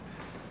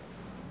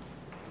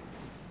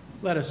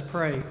Let us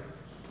pray.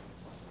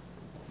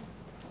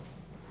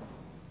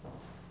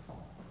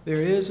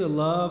 There is a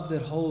love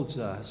that holds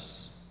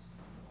us.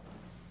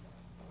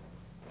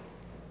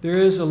 There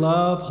is a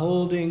love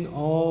holding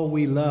all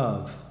we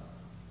love.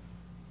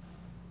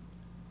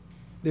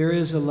 There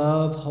is a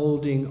love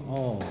holding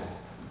all.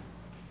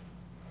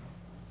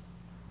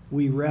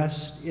 We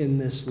rest in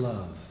this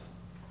love.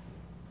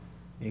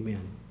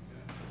 Amen.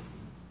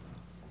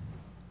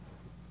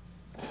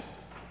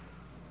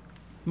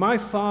 My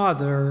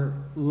father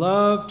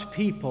loved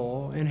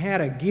people and had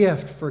a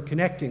gift for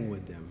connecting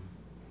with them.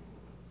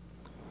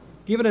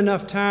 Given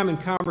enough time and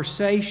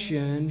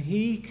conversation,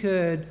 he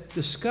could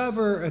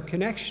discover a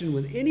connection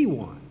with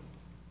anyone,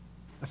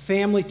 a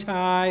family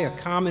tie, a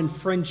common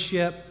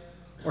friendship,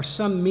 or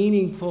some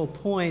meaningful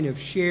point of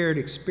shared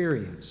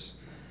experience.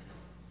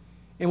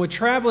 And when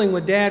traveling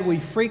with Dad, we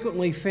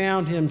frequently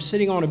found him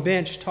sitting on a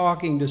bench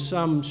talking to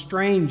some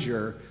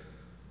stranger,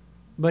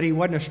 but he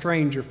wasn't a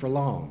stranger for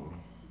long.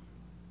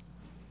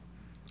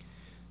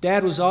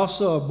 Dad was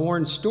also a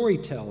born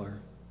storyteller.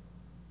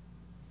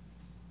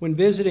 When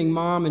visiting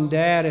Mom and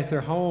Dad at their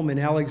home in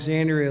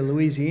Alexandria,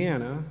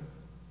 Louisiana,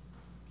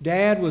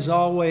 Dad was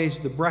always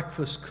the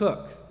breakfast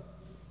cook.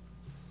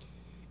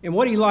 And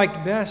what he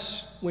liked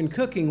best when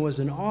cooking was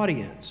an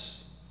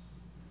audience.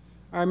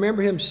 I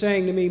remember him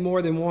saying to me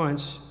more than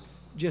once,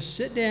 "Just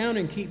sit down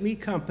and keep me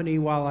company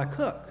while I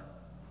cook."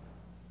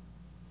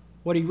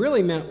 What he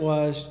really meant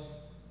was,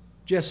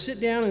 "Just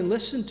sit down and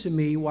listen to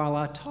me while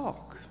I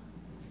talk."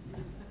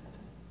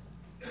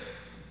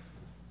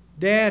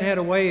 Dad had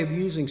a way of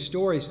using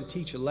stories to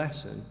teach a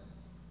lesson,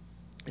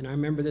 and I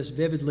remember this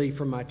vividly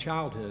from my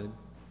childhood.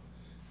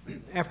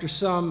 After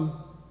some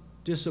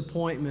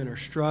disappointment or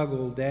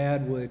struggle,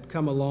 Dad would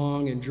come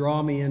along and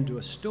draw me into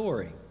a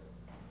story.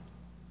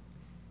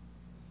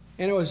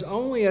 And it was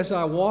only as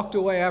I walked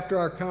away after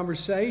our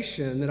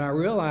conversation that I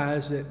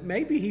realized that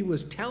maybe he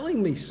was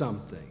telling me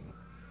something,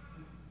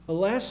 a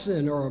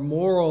lesson or a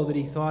moral that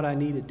he thought I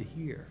needed to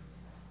hear.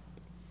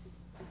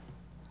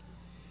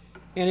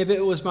 And if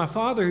it was my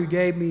father who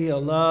gave me a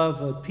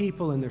love of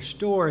people and their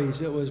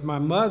stories, it was my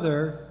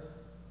mother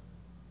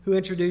who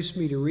introduced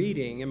me to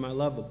reading and my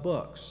love of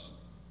books.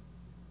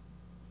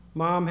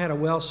 Mom had a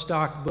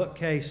well-stocked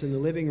bookcase in the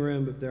living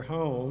room of their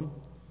home,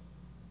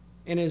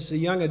 and as a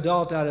young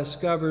adult, I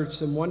discovered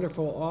some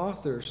wonderful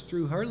authors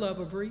through her love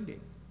of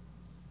reading.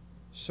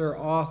 Sir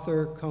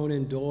Arthur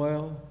Conan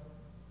Doyle,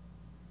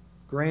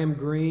 Graham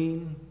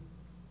Greene,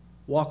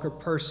 Walker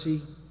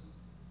Percy,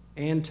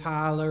 Ann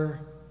Tyler,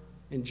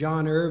 and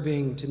John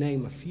Irving, to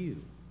name a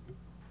few.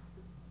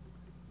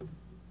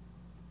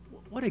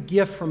 What a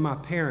gift from my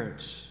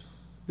parents,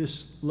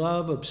 this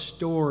love of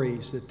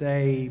stories that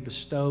they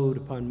bestowed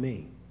upon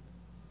me.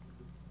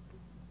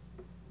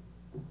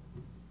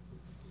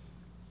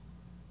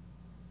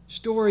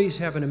 Stories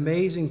have an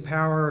amazing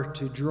power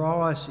to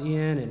draw us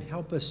in and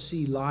help us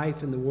see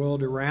life and the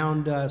world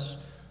around us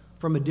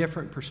from a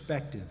different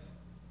perspective.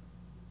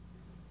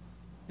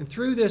 And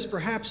through this,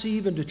 perhaps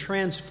even to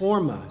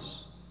transform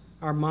us,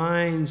 our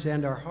minds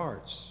and our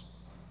hearts.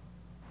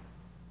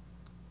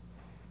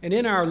 And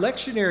in our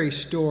lectionary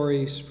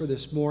stories for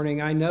this morning,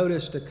 I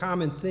noticed a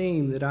common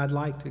theme that I'd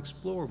like to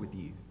explore with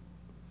you.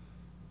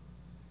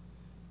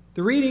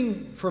 The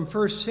reading from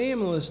 1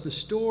 Samuel is the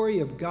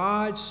story of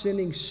God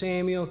sending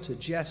Samuel to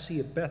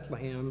Jesse of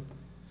Bethlehem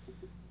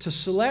to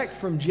select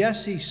from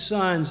Jesse's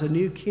sons a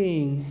new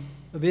king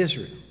of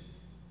Israel.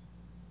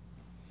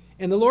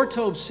 And the Lord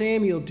told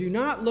Samuel, "Do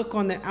not look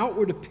on the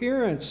outward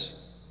appearance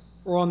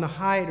or on the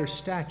height or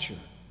stature.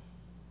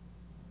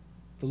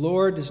 The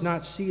Lord does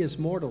not see as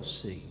mortals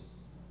see.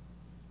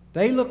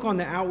 They look on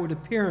the outward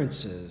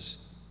appearances,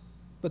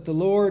 but the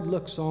Lord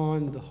looks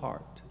on the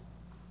heart."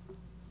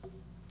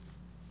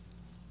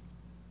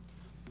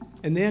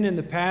 And then in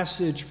the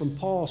passage from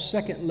Paul's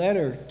second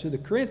letter to the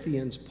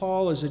Corinthians,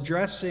 Paul is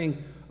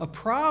addressing a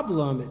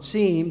problem, it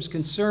seems,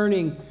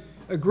 concerning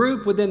a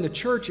group within the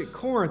church at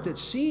Corinth that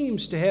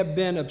seems to have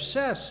been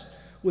obsessed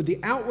with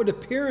the outward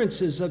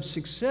appearances of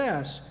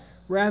success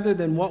rather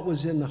than what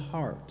was in the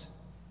heart.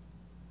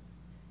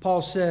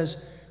 Paul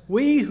says,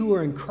 "We who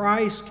are in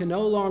Christ can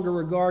no longer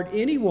regard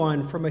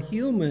anyone from a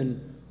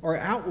human or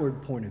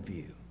outward point of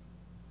view.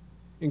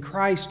 In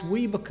Christ,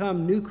 we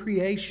become new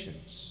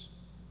creations,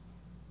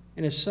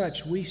 and as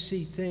such, we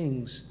see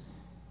things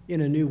in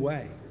a new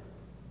way."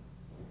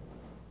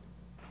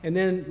 And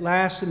then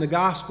last, in the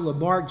Gospel of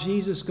Mark,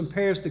 Jesus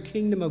compares the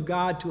kingdom of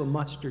God to a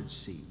mustard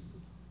seed,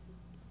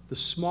 the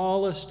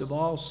smallest of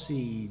all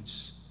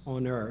seeds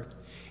on earth.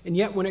 And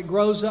yet when it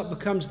grows up,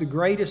 becomes the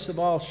greatest of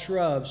all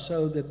shrubs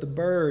so that the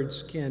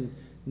birds can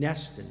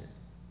nest in it.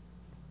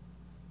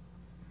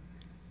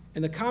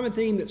 And the common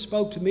theme that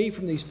spoke to me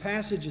from these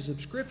passages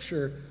of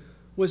Scripture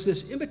was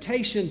this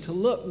invitation to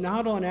look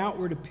not on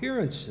outward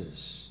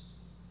appearances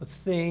of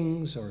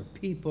things or of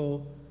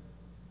people,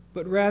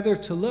 but rather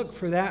to look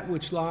for that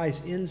which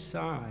lies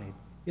inside,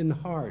 in the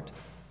heart.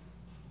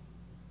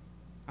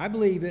 I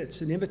believe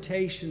it's an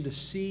invitation to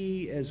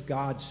see as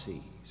God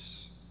sees.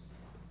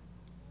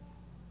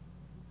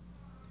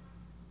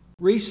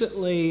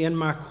 Recently, in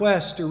my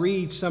quest to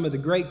read some of the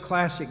great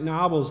classic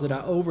novels that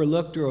I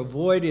overlooked or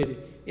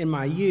avoided in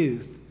my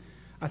youth,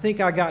 I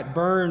think I got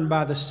burned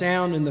by The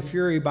Sound and the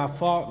Fury by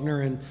Faulkner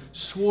and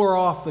swore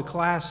off the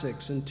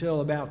classics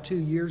until about 2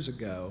 years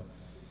ago.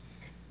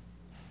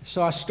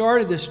 So I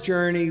started this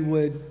journey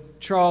with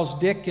Charles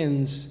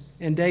Dickens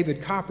and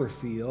David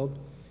Copperfield,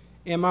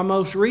 and my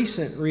most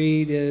recent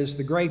read is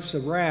The Grapes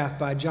of Wrath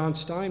by John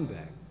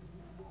Steinbeck.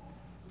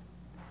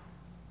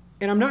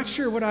 And I'm not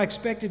sure what I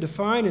expected to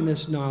find in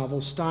this novel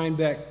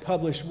Steinbeck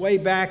published way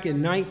back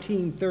in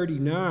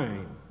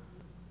 1939.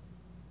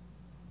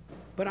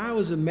 But I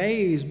was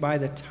amazed by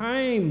the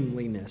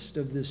timeliness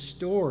of this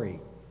story,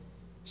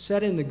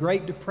 set in the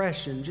Great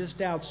Depression just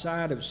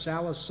outside of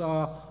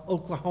Sallisaw,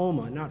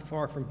 Oklahoma, not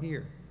far from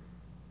here.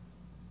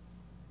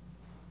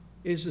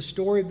 It is the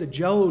story of the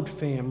Joad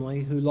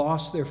family who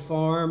lost their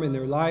farm and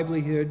their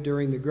livelihood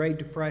during the Great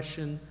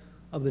Depression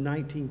of the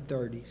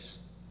 1930s.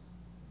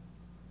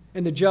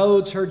 And the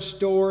Joads heard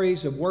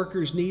stories of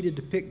workers needed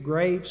to pick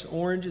grapes,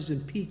 oranges,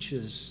 and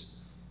peaches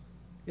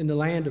in the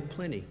land of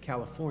plenty,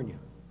 California.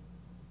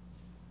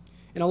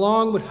 And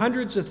along with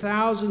hundreds of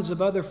thousands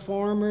of other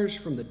farmers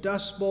from the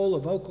Dust Bowl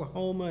of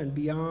Oklahoma and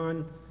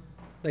beyond,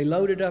 they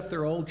loaded up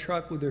their old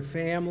truck with their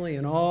family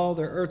and all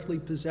their earthly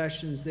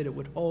possessions that it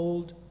would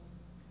hold,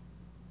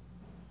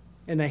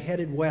 and they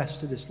headed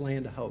west to this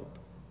land of hope.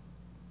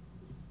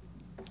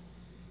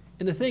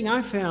 And the thing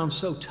I found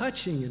so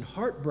touching and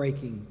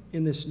heartbreaking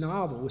in this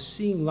novel was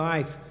seeing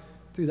life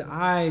through the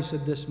eyes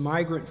of this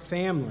migrant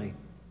family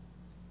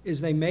as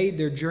they made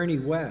their journey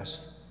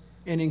west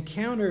and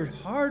encountered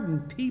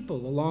hardened people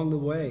along the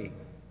way.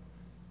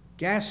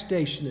 Gas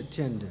station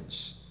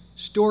attendants,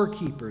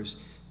 storekeepers,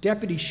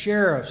 deputy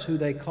sheriffs who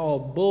they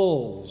called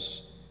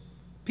bulls,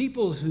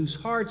 people whose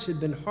hearts had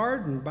been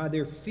hardened by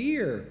their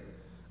fear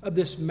of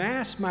this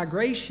mass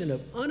migration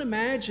of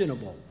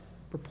unimaginable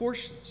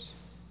proportions.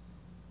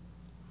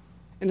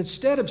 And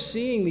instead of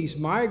seeing these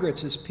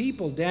migrants as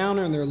people down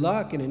on their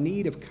luck and in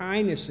need of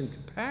kindness and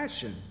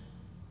compassion,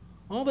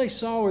 all they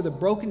saw were the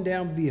broken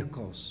down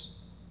vehicles,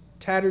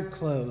 tattered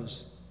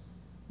clothes,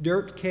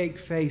 dirt-caked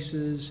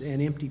faces,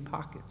 and empty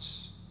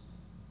pockets.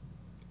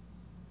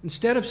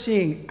 Instead of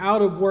seeing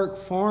out-of-work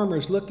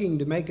farmers looking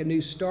to make a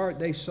new start,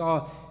 they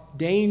saw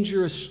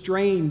dangerous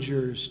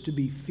strangers to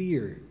be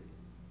feared.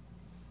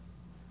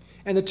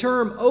 And the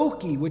term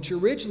Okie, which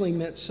originally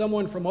meant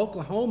someone from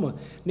Oklahoma,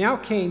 now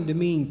came to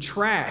mean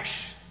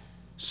trash,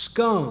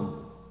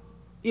 scum,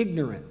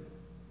 ignorant,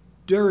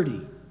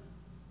 dirty,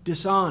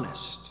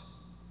 dishonest.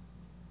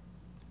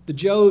 The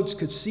Joads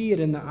could see it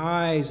in the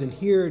eyes and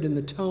hear it in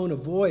the tone of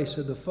voice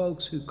of the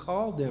folks who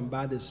called them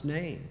by this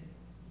name.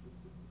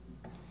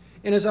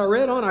 And as I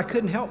read on, I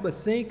couldn't help but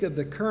think of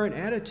the current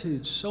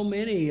attitudes so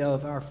many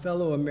of our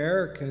fellow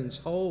Americans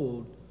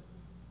hold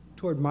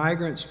toward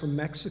migrants from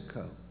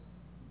Mexico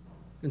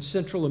and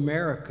Central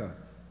America,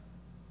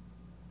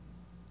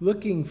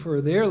 looking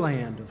for their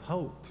land of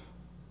hope.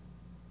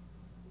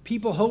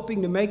 People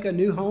hoping to make a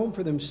new home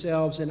for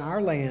themselves in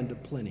our land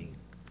of plenty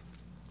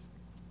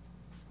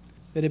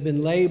that have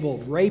been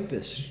labeled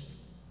rapists,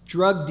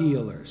 drug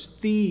dealers,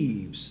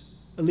 thieves,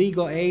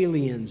 illegal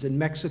aliens, and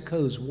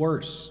Mexico's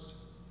worst.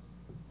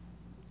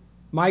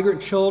 Migrant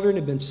children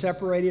have been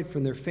separated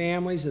from their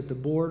families at the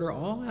border,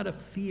 all out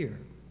of fear.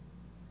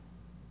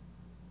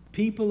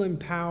 People in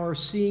power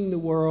seeing the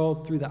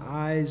world through the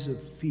eyes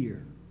of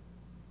fear.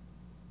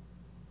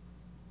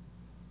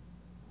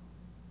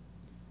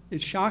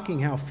 It's shocking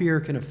how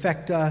fear can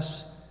affect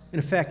us and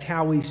affect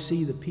how we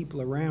see the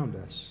people around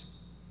us.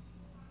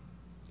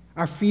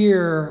 Our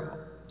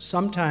fear,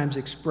 sometimes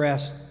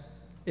expressed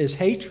as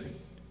hatred,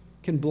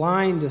 can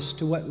blind us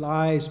to what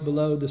lies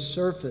below the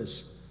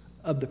surface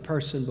of the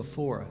person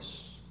before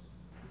us.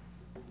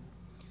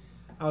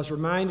 I was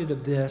reminded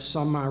of this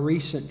on my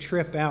recent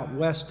trip out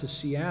west to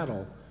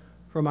Seattle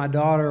for my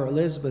daughter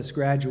Elizabeth's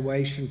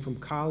graduation from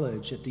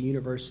college at the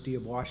University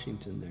of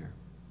Washington there.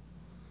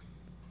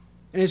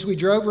 And as we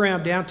drove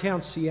around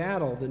downtown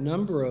Seattle, the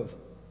number of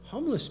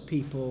homeless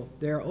people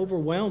there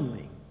overwhelmed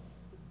me.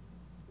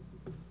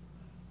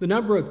 The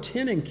number of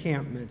tent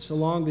encampments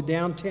along the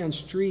downtown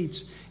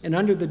streets and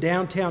under the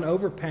downtown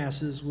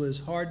overpasses was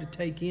hard to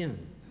take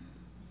in.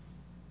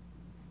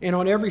 And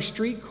on every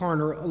street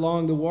corner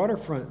along the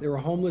waterfront, there were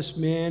homeless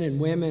men and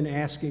women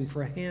asking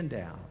for a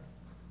handout.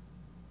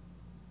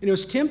 And it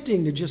was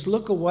tempting to just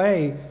look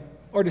away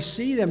or to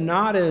see them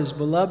not as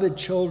beloved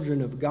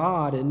children of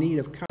God in need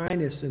of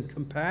kindness and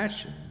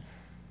compassion,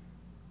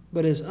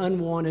 but as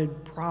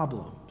unwanted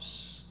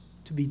problems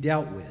to be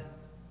dealt with.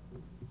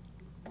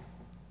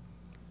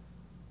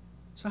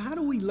 So how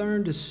do we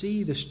learn to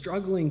see the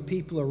struggling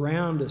people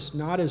around us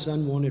not as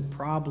unwanted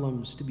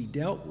problems to be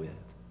dealt with,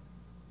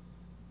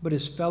 but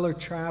as fellow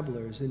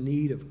travelers in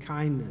need of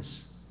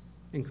kindness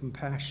and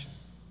compassion?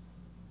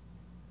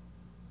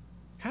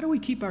 How do we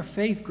keep our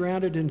faith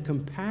grounded in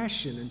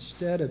compassion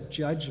instead of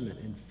judgment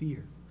and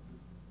fear?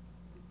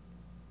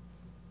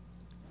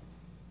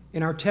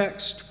 In our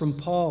text from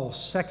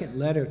Paul's second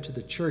letter to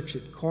the church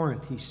at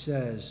Corinth, he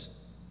says,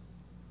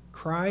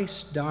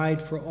 Christ died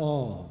for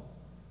all.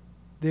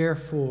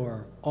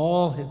 Therefore,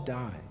 all have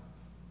died.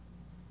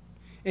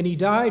 And he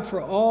died for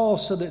all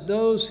so that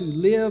those who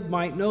live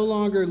might no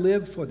longer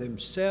live for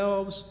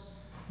themselves,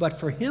 but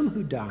for him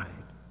who died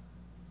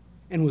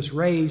and was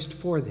raised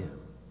for them.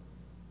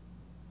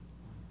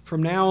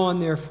 From now on,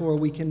 therefore,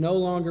 we can no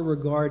longer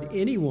regard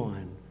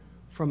anyone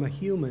from a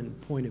human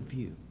point of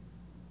view.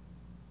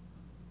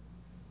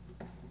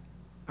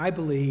 I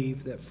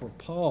believe that for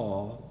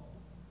Paul,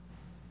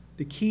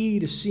 the key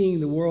to seeing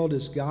the world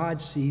as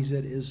God sees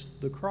it is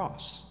the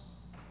cross.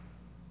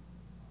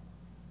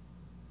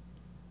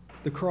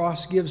 The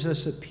cross gives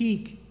us a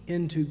peek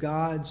into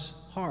God's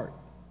heart.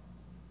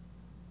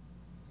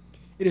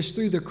 It is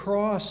through the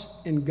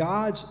cross and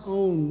God's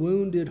own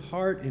wounded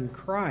heart in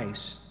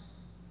Christ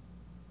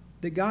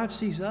that God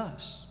sees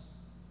us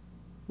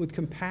with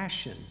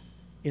compassion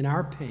in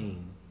our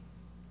pain,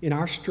 in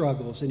our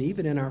struggles, and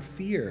even in our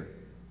fear.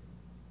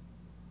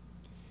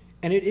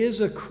 And it is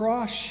a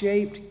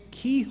cross-shaped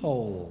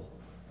keyhole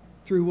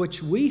through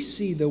which we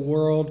see the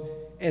world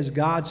as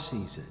God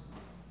sees it.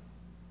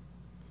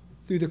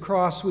 Through the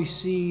cross, we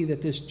see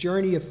that this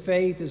journey of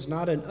faith is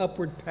not an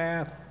upward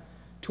path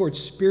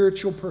towards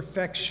spiritual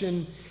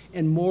perfection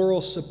and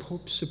moral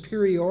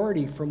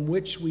superiority from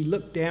which we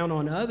look down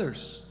on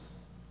others.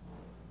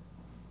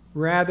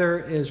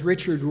 Rather, as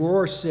Richard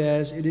Rohr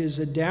says, it is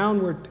a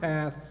downward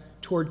path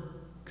toward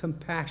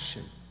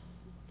compassion,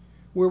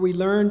 where we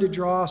learn to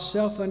draw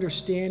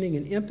self-understanding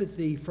and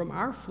empathy from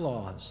our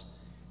flaws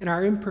and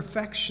our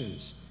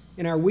imperfections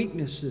and our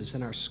weaknesses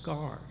and our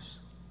scars.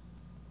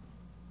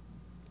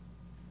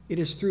 It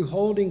is through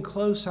holding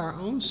close our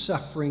own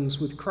sufferings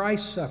with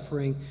Christ's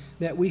suffering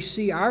that we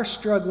see our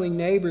struggling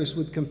neighbors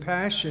with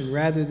compassion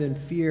rather than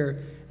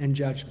fear and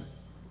judgment.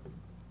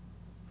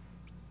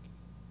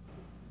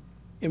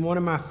 In one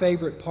of my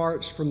favorite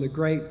parts from The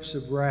Grapes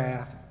of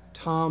Wrath,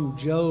 Tom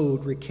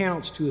Joad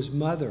recounts to his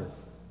mother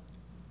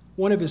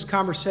one of his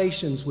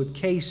conversations with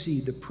Casey,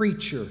 the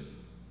preacher.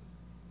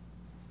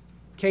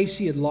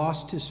 Casey had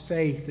lost his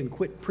faith and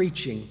quit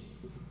preaching,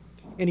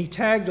 and he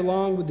tagged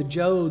along with the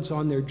Joads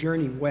on their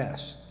journey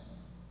west.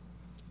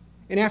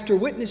 And after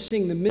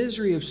witnessing the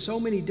misery of so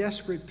many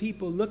desperate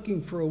people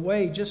looking for a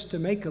way just to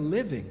make a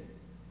living,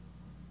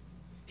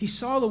 he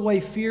saw the way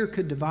fear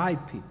could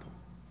divide people.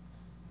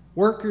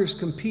 Workers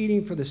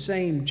competing for the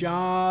same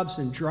jobs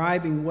and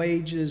driving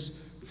wages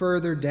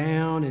further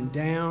down,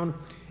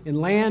 and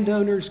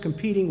landowners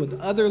competing with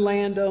other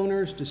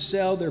landowners to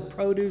sell their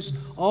produce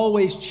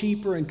always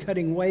cheaper and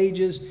cutting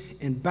wages,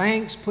 and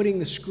banks putting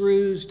the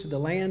screws to the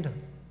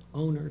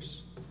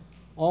landowners,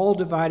 all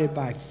divided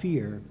by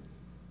fear.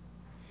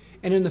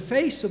 And in the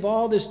face of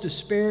all this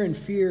despair and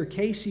fear,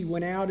 Casey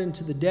went out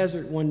into the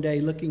desert one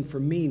day looking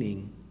for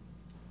meaning,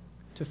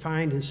 to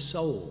find his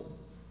soul.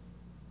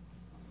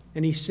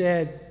 And he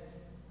said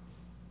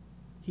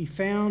he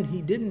found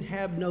he didn't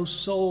have no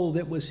soul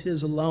that was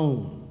his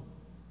alone.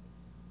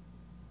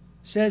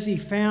 Says he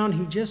found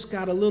he just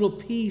got a little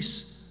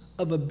piece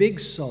of a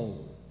big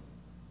soul.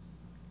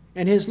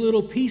 And his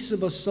little piece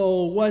of a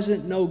soul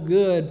wasn't no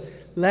good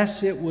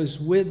lest it was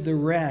with the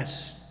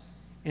rest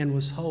and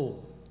was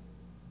whole.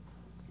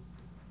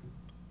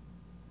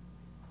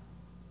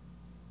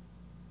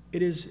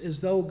 It is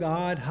as though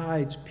God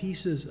hides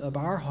pieces of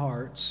our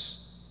hearts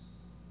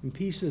and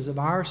pieces of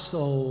our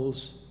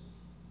souls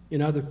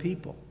in other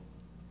people.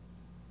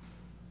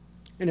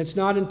 And it's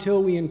not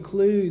until we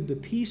include the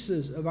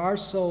pieces of our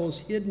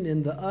souls hidden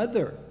in the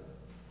other,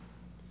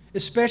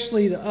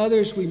 especially the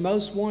others we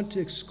most want to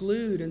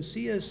exclude and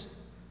see as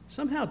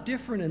somehow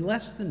different and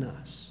less than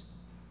us,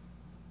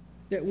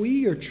 that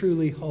we are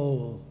truly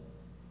whole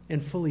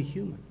and fully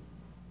human.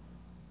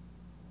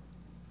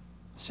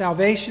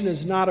 Salvation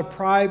is not a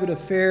private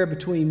affair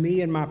between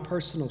me and my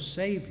personal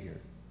Savior.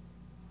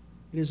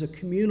 It is a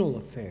communal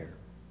affair.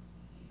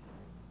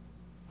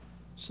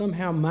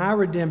 Somehow my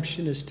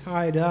redemption is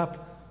tied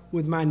up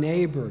with my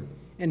neighbor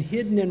and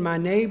hidden in my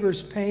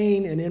neighbor's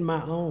pain and in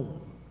my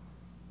own.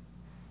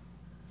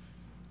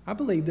 I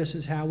believe this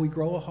is how we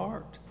grow a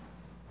heart,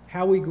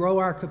 how we grow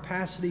our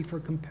capacity for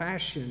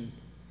compassion.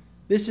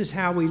 This is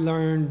how we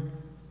learn,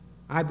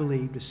 I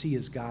believe, to see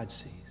as God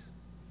sees.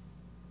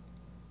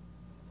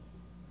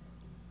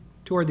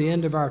 Toward the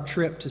end of our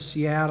trip to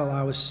Seattle,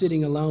 I was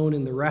sitting alone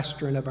in the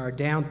restaurant of our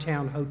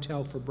downtown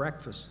hotel for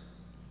breakfast.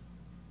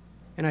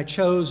 And I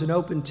chose an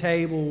open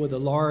table with a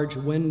large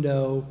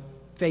window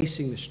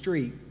facing the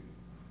street.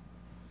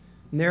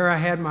 And there I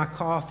had my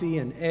coffee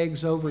and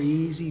eggs over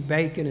easy,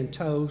 bacon and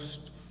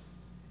toast,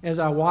 as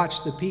I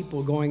watched the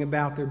people going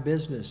about their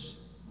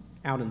business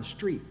out in the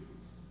street.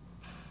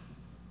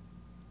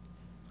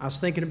 I was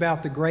thinking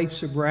about the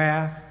Grapes of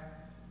Wrath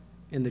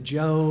and the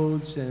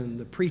Joads and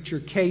the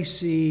preacher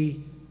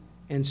Casey,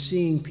 and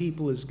seeing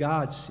people as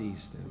God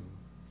sees them.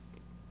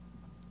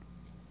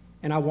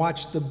 And I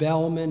watched the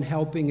bellman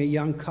helping a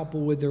young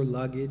couple with their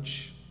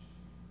luggage.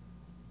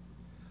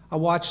 I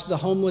watched the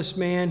homeless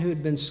man who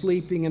had been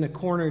sleeping in a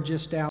corner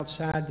just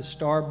outside the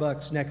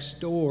Starbucks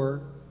next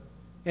door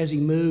as he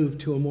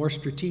moved to a more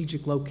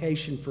strategic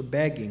location for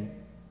begging.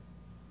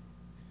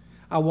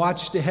 I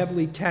watched a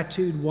heavily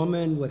tattooed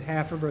woman with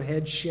half of her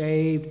head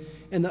shaved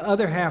and the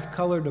other half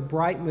colored a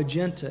bright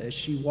magenta as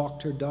she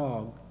walked her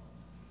dog.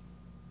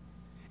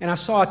 And I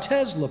saw a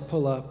Tesla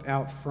pull up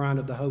out front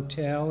of the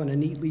hotel, and a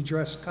neatly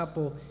dressed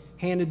couple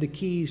handed the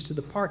keys to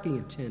the parking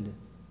attendant.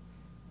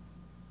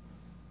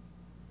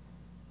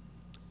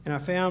 And I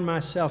found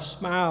myself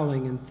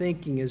smiling and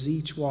thinking as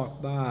each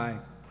walked by,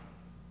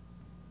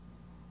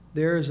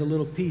 there is a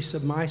little piece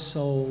of my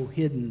soul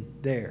hidden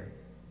there.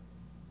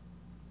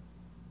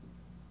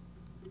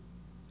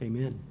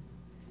 Amen.